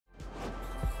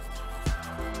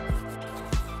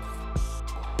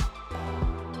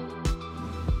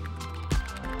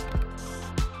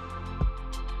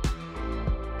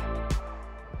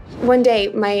One day,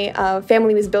 my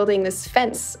family was building this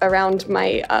fence around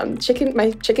my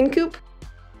chicken coop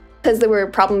because there were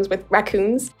problems with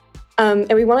raccoons,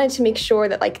 and we wanted to make sure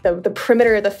that like the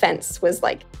perimeter of the fence was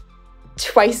like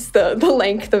twice the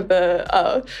length of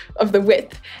the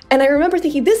width. And I remember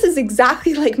thinking, this is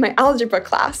exactly like my algebra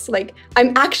class. Like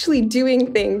I'm actually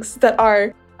doing things that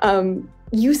are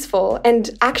useful,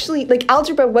 and actually like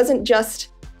algebra wasn't just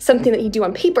something that you do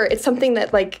on paper. It's something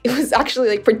that like, it was actually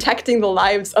like protecting the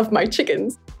lives of my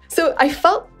chickens. So I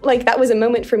felt like that was a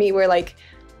moment for me where like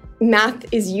math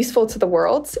is useful to the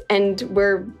world and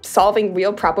we're solving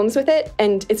real problems with it.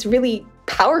 And it's really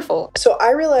powerful. So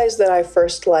I realized that I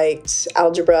first liked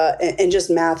algebra and just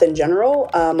math in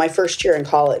general my first year in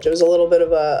college. It was a little bit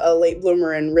of a late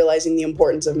bloomer in realizing the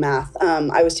importance of math.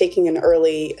 I was taking an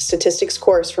early statistics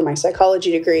course for my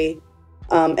psychology degree.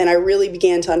 And I really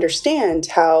began to understand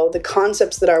how the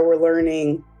concepts that I were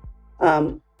learning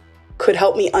could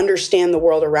help me understand the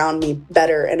world around me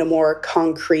better in a more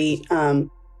concrete,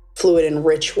 fluid, and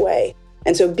rich way.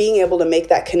 And so being able to make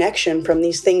that connection from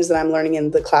these things that I'm learning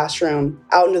in the classroom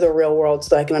out into the real world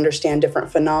so that I can understand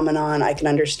different phenomenon, I can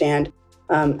understand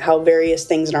how various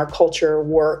things in our culture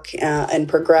work and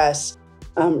progress,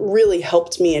 really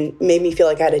helped me and made me feel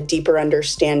like I had a deeper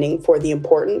understanding for the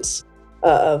importance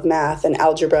of math and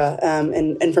algebra.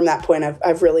 And from that point,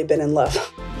 I've really been in love.